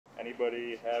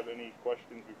Anybody have any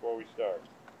questions before we start?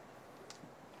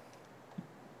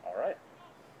 All right.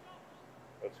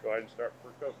 Let's go ahead and start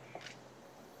for Coach.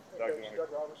 Hey, Coach,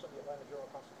 Doug Robertson, the Atlanta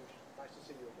Journal-Constitution. Nice to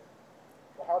see you again.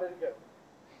 Well, how did it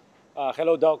go?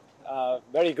 Hello, Doc.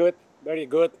 Very good, very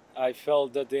good. I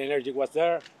felt that the energy was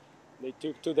there. They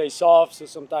took 2 days off, so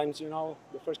sometimes,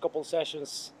 the first couple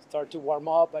sessions start to warm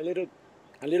up a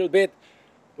little bit,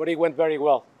 but it went very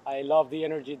well. I love the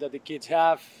energy that the kids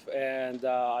have, and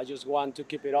I just want to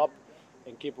keep it up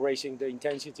and keep raising the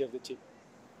intensity of the team.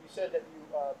 You said that you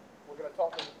were going to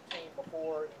talk to the team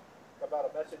before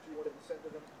about a message you wanted to send to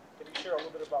them. Can you share a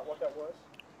little bit about what that was?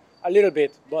 A little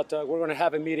bit, but we're going to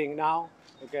have a meeting now,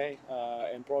 okay?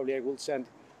 And probably I will send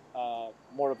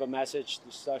more of a message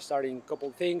to starting a couple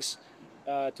things.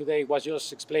 Today was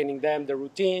just explaining them the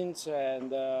routines and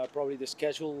probably the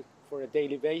schedule for a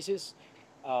daily basis.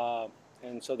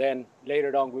 And so then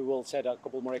later on we will set a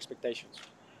couple more expectations.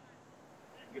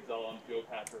 Gonzalo, I'm Joe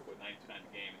Patrick with 929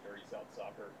 The Game and Dirty South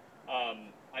Soccer.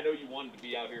 I know you wanted to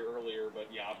be out here earlier, but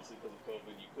yeah, obviously because of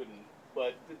COVID you couldn't.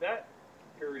 But did that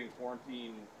period in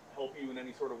quarantine help you in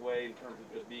any sort of way in terms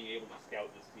of just being able to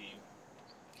scout this team?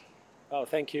 Oh,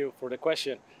 thank you for the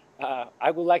question.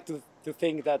 I would like to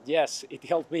think that, yes, it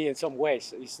helped me in some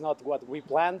ways. It's not what we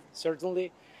planned,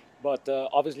 certainly, but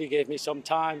obviously gave me some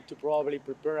time to probably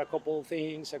prepare a couple of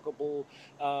things, a couple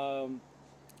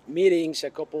meetings, a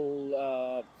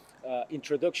couple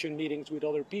introduction meetings with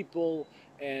other people,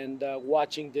 and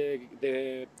watching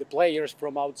the players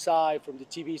from outside, from the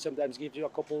TV, sometimes gives you a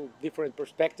couple different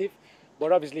perspectives.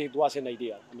 But obviously it wasn't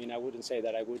ideal. I mean, I wouldn't say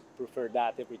that I would prefer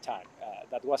that every time.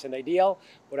 That wasn't ideal,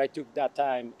 but I took that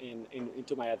time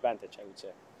into my advantage, I would say.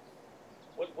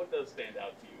 What does stand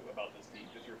out to you about this team?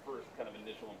 Just your first kind of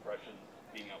initial impression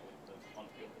being out with on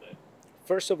the field today?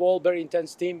 First of all, very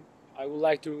intense team. I would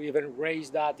like to even raise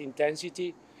that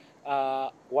intensity.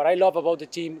 What I love about the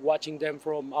team, watching them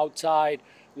from outside,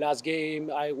 last game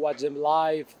I watched them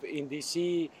live in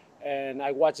DC, and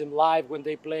I watched them live when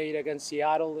they played against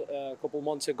Seattle a couple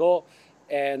months ago,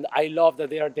 and I love that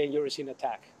they are dangerous in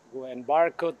attack. When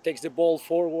Barco takes the ball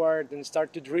forward and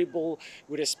start to dribble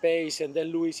with a space, and then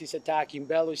Luis is attacking,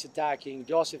 Bello is attacking,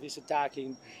 Joseph is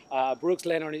attacking, Brooks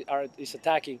Lennon is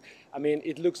attacking. I mean,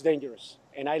 it looks dangerous,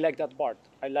 and I like that part.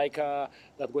 I like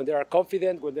that when they are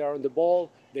confident, when they are on the ball,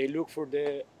 they look for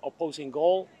the opposing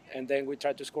goal, and then we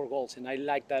try to score goals, and I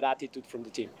like that attitude from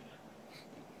the team.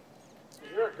 Is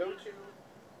there a go-to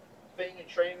thing in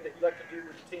training that you like to do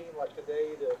with the team, like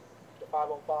today, the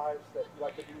 5-on-5s that you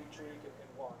like to do each week, and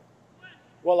why?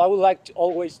 Well, I would like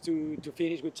always to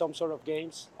finish with some sort of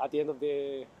games at the end of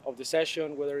the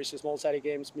session, whether it's small-sided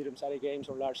games, medium-sided games,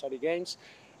 or large-sided games,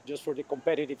 just for the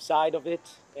competitive side of it,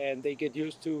 and they get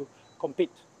used to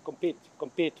compete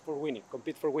for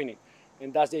winning.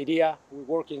 And that's the idea. We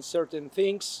work in certain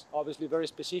things, obviously very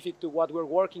specific to what we're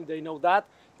working. They know that,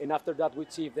 and after that, we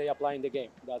see if they apply in the game.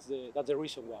 That's the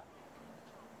reason why.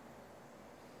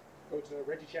 Coach,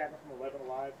 Reggie Chapman from 11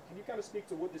 Alive. Can you kind of speak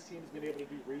to what this team's been able to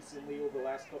do recently over the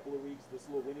last couple of weeks, this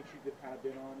little winning streak they've kind of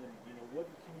been on, and what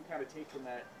can you kind of take from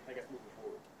that, I guess, moving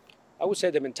forward? I would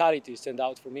say the mentality stand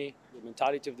out for me, the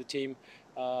mentality of the team.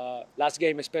 Last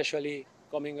game especially,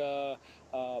 playing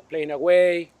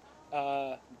away,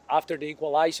 after the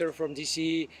equalizer from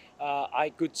DC,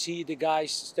 I could see the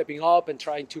guys stepping up and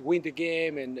trying to win the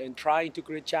game and trying to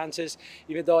create chances,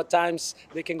 even though at times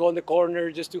they can go in the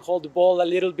corner just to hold the ball a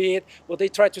little bit, but they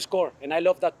try to score, and I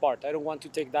love that part. I don't want to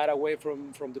take that away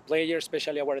from the players,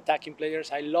 especially our attacking players.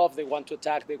 I love they want to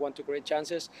attack, they want to create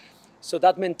chances. So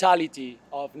that mentality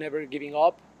of never giving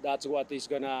up, that's what is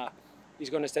gonna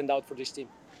stand out for this team.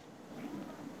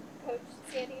 Coach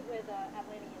Sandy with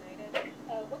Atlanta United.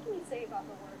 What can you say about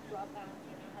the work Rob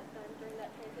Valentino has done during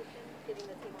that transition, getting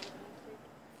the team on the winning streak?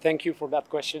 Thank you for that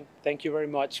question. Thank you very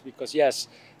much, because yes,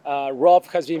 Rob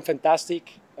has been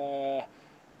fantastic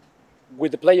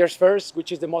with the players first,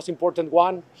 which is the most important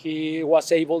one. He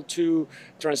was able to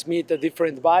transmit a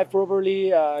different vibe, probably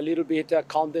a little bit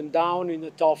calm them down in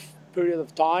a tough period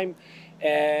of time.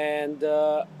 And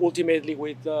ultimately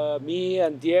with me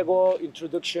and Diego,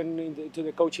 introduction to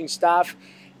the coaching staff,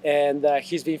 and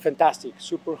he's been fantastic.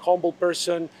 Super humble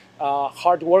person,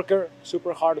 hard worker,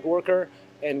 super hard worker,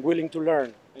 and willing to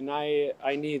learn. And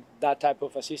I need that type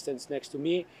of assistance next to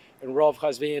me, and Rob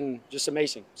has been just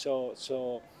amazing. So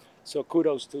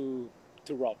kudos to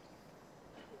Rob.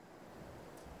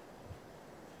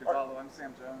 Gonzalo, I'm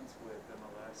Sam Jones with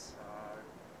MLS.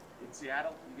 In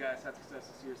Seattle, you guys had success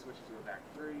this year switching to a back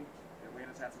three.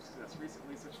 Atlanta's had some success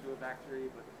recently switching to a back three,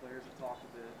 but the players have talked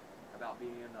a bit about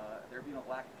there being a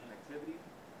lack of connectivity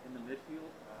in the midfield.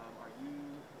 Are you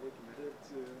really committed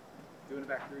to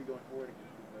back three going forward and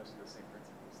keep most of the same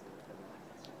principles that everyone.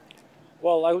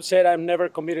 Well, I would say I'm never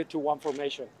committed to one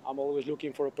formation. I'm always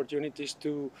looking for opportunities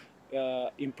to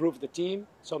improve the team.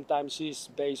 Sometimes it's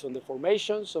based on the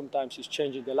formation, sometimes it's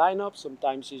changing the lineup,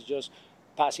 sometimes it's just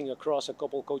passing across a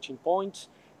couple coaching points.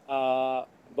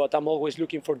 But I'm always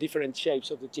looking for different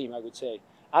shapes of the team, I would say.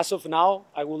 As of now,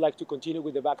 I would like to continue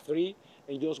with the back three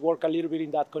and just work a little bit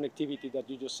in that connectivity that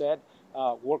you just said.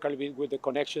 Work a little bit with the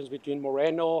connections between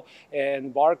Moreno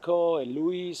and Barco and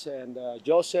Luis and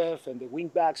Joseph and the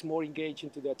wingbacks more engaged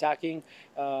into the attacking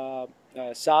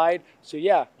side. So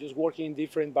yeah, just working in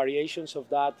different variations of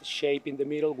that shape in the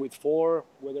middle with four,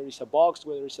 whether it's a box,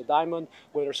 whether it's a diamond,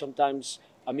 whether sometimes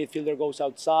a midfielder goes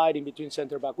outside in between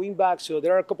center back, wing back. So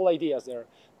there are a couple ideas there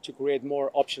to create more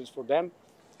options for them.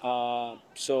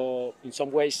 So in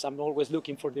some ways, I'm always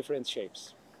looking for different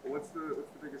shapes. What's the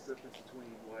biggest difference between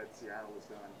what Seattle has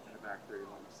done in the back three and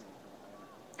what we've seen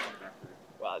from the back three?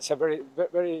 Well, it's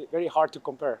a very hard to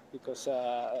compare because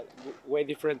way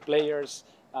different players,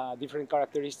 different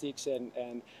characteristics,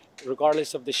 and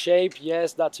regardless of the shape,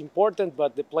 yes, that's important,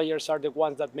 but the players are the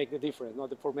ones that make the difference, not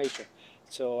the formation.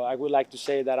 So I would like to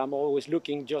say that I'm always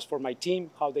looking just for my team,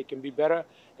 how they can be better,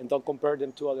 and don't compare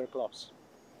them to other clubs.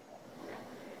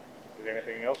 Is there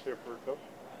anything else here for Coach?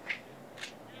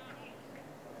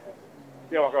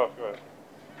 Yeah, Marcos, go ahead.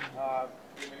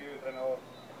 Bienvenido, entrenador,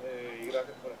 y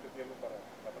gracias por este tiempo para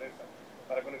la prensa.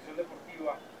 Para Conexión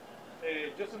Deportiva,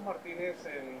 Joseph Martínez,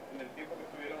 en el tiempo que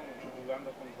estuvieron jugando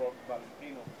con Rob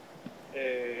Valentino,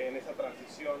 en esa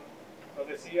transición, nos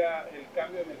decía el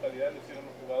cambio de mentalidad lo hicieron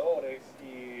los jugadores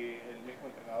y el mismo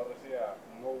entrenador decía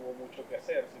no hubo mucho que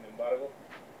hacer. Sin embargo,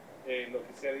 lo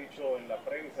que se ha dicho en la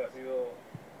prensa ha sido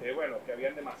bueno, que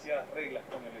habían demasiadas reglas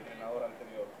con el entrenador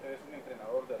anterior. ¿Usted es un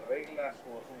entrenador de reglas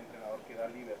o es un entrenador que da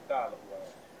libertad a los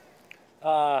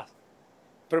jugadores?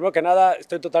 Primero que nada,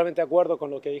 estoy totalmente de acuerdo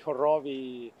con lo que dijo Rob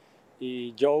y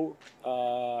Joe.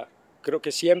 Creo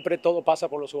que siempre todo pasa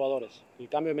por los jugadores. El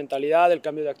cambio de mentalidad, el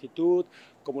cambio de actitud,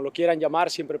 como lo quieran llamar,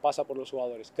 siempre pasa por los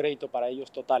jugadores. Crédito para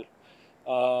ellos total.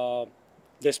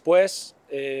 Después,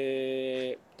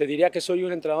 te diría que soy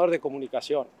un entrenador de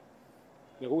comunicación.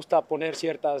 Me gusta poner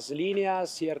ciertas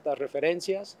líneas, ciertas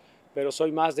referencias, pero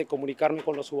soy más de comunicarme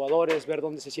con los jugadores, ver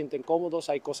dónde se sienten cómodos.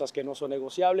 Hay cosas que no son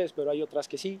negociables, pero hay otras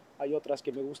que sí. Hay otras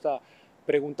que me gusta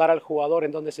preguntar al jugador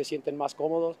en dónde se sienten más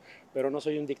cómodos, pero no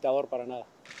soy un dictador para nada.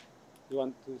 You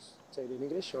want to say it in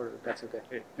English or that's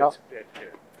okay? No?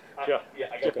 Yeah,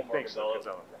 I got okay. one more, Thanks,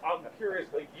 Gonzalo. I'm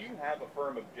curious, like, do you have a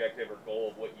firm objective or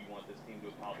goal of what you want this team to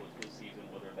accomplish this season,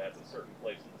 whether that's a certain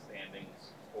place in the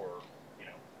standings or, you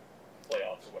know,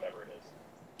 playoffs or whatever it is?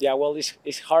 Yeah, well,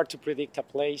 it's hard to predict a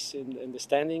place in the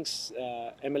standings.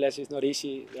 MLS is not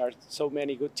easy. There are so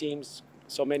many good teams,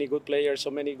 so many good players,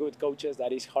 so many good coaches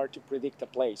that it's hard to predict a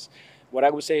place. What I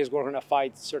would say is we're going to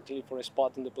fight certainly for a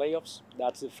spot in the playoffs.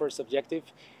 That's the first objective,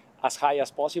 as high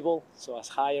as possible, so as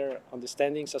higher on the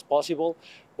standings as possible.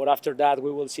 But after that,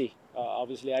 we will see.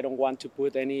 Obviously, I don't want to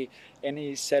put any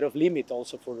set of limit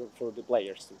also for the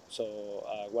players too. So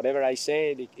whatever I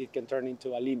say, it can turn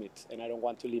into a limit, and I don't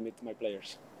want to limit my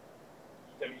players.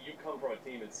 I mean, you come from a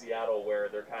team in Seattle where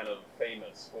they're kind of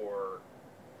famous for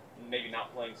maybe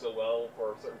not playing so well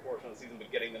for a certain portion of the season,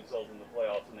 but getting themselves in the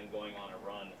playoffs and then going on a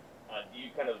run. Do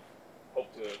you kind of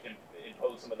hope to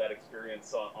impose some of that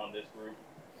experience on this group?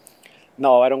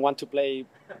 No, I don't want to play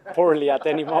poorly at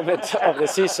any moment of the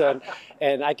season.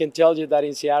 And I can tell you that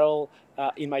in Seattle,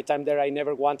 in my time there, I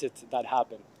never wanted that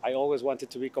happen. I always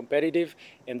wanted to be competitive,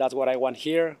 and that's what I want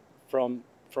here. From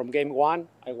game one,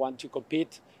 I want to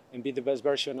compete and be the best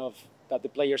version of that the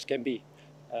players can be.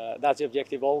 That's the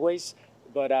objective always.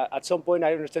 But at some point,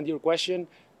 I understand your question.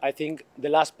 I think the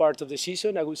last part of the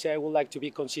season, I would say I would like to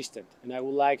be consistent, and I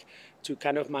would like to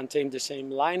kind of maintain the same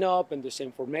lineup and the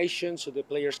same formation so the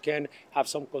players can have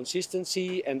some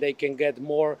consistency and they can get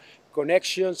more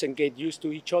connections and get used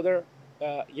to each other.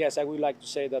 Yes, I would like to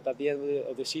say that at the end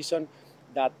of the season,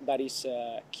 that is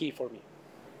key for me.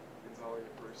 Gonzalo,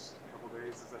 your first couple of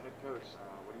days as a head coach,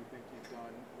 what do you think you've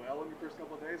done well in your first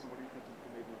couple of days, and what do you think you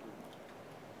can maybe improve?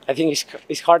 I think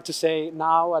it's hard to say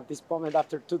now at this moment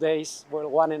after 2 days, well,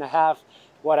 1.5,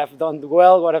 what I've done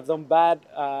well, what I've done bad.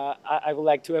 I would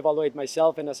like to evaluate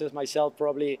myself and assess myself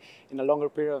probably in a longer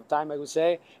period of time, I would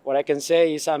say. What I can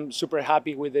say is I'm super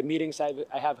happy with the meetings I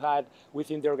have had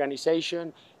within the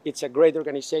organization. It's a great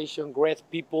organization, great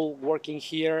people working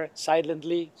here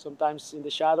silently, sometimes in the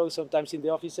shadows, sometimes in the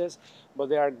offices, but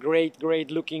they are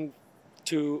great looking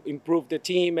to improve the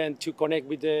team and to connect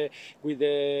with the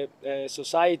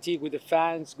society, with the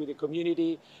fans, with the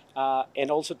community,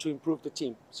 and also to improve the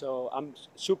team. So I'm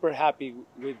super happy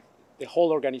with the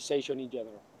whole organization in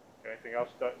general. Anything else?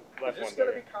 Is Last this one, going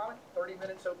to Doug. be common? 30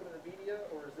 minutes open to the media,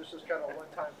 or is this just kind of a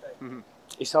one-time thing?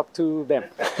 It's up to them.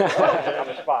 On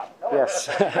the spot. Yes.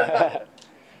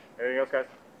 Anything else, guys?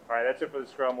 All right, that's it for the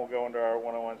scrum. We'll go into our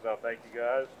one-on-ones now. Thank you,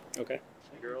 guys. Okay.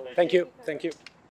 Girls. Thank you. Thank you.